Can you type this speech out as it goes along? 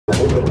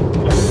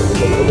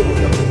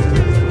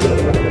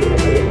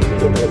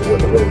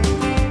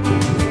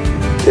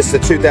This is a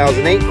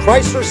 2008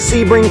 Chrysler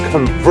Sebring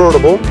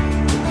Convertible.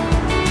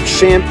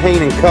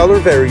 Champagne in color,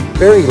 very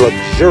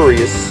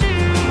luxurious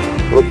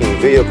looking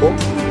vehicle.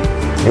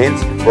 And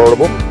it's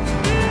convertible.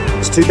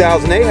 This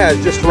 2008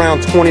 has just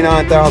around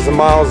 29,000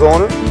 miles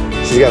on it.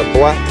 She's got a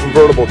black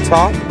convertible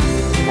top,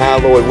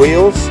 alloy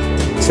wheels.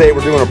 Today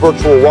we're doing a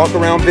virtual walk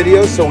around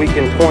video so we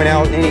can point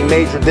out any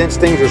major dents,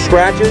 stings, or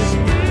scratches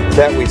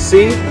that we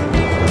see.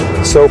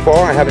 So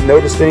far I haven't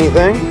noticed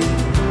anything.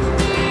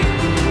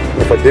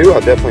 If I do,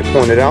 I'll definitely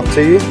point it out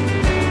to you.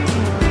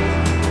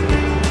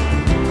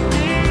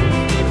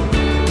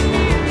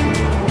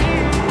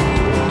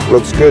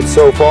 Looks good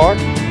so far.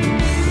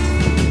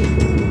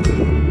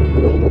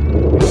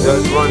 It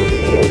does run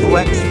the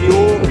flex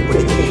fuel,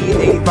 which is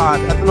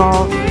E85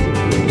 ethanol.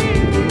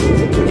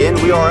 Again,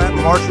 we are at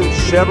Marchant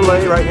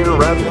Chevrolet right here in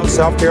Ravenel,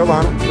 South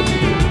Carolina.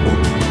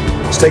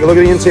 Let's take a look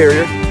at the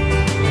interior.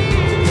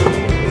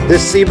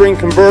 This Sebring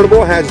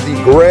Convertible has the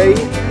gray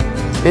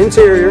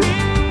interior.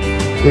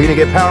 You're going to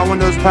get power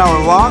windows, power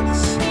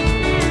locks,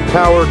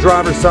 power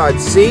driver's side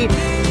seat.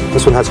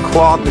 This one has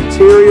cloth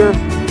interior,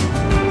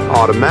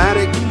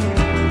 automatic,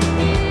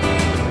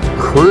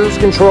 cruise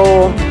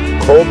control,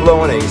 cold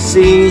blowing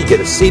AC. You get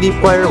a CD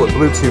player with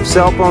Bluetooth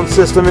cell phone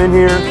system in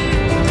here.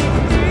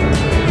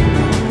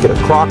 Get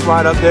a clock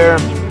right up there.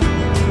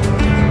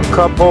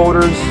 Cup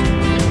holders.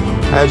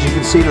 As you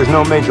can see, there's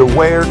no major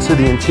wear to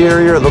the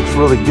interior. It looks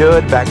really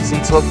good. Back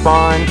seats look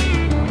fine.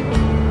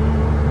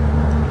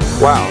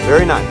 Wow,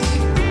 very nice.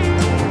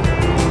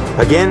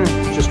 Again,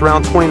 just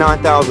around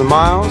 29,000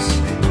 miles.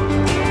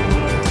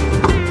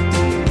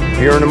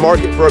 If you're in the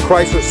market for a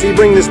Chrysler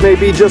Sebring, this may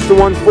be just the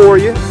one for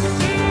you.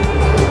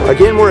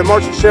 Again, we're at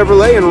Marchant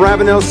Chevrolet in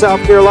Ravenel,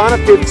 South Carolina,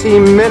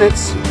 15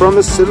 minutes from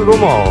the Citadel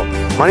Mall.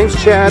 My name's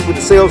Chad with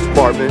the sales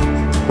department.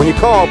 When you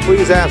call,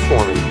 please ask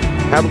for me.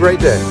 Have a great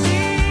day.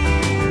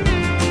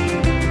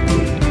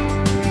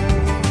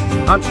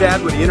 I'm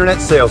Chad with the Internet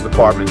Sales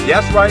Department.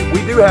 Yes, right,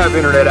 we do have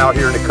internet out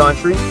here in the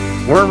country.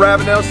 We're in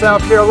Ravenel,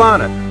 South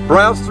Carolina.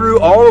 Browse through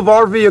all of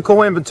our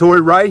vehicle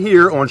inventory right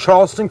here on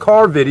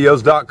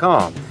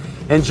CharlestonCarVideos.com.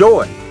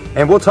 Enjoy,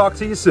 and we'll talk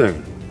to you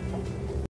soon.